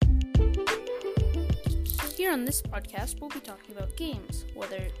Here on this podcast, we'll be talking about games,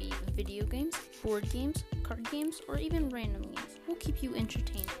 whether it be video games, board games, card games, or even random games. We'll keep you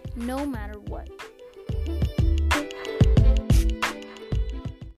entertained, no matter what.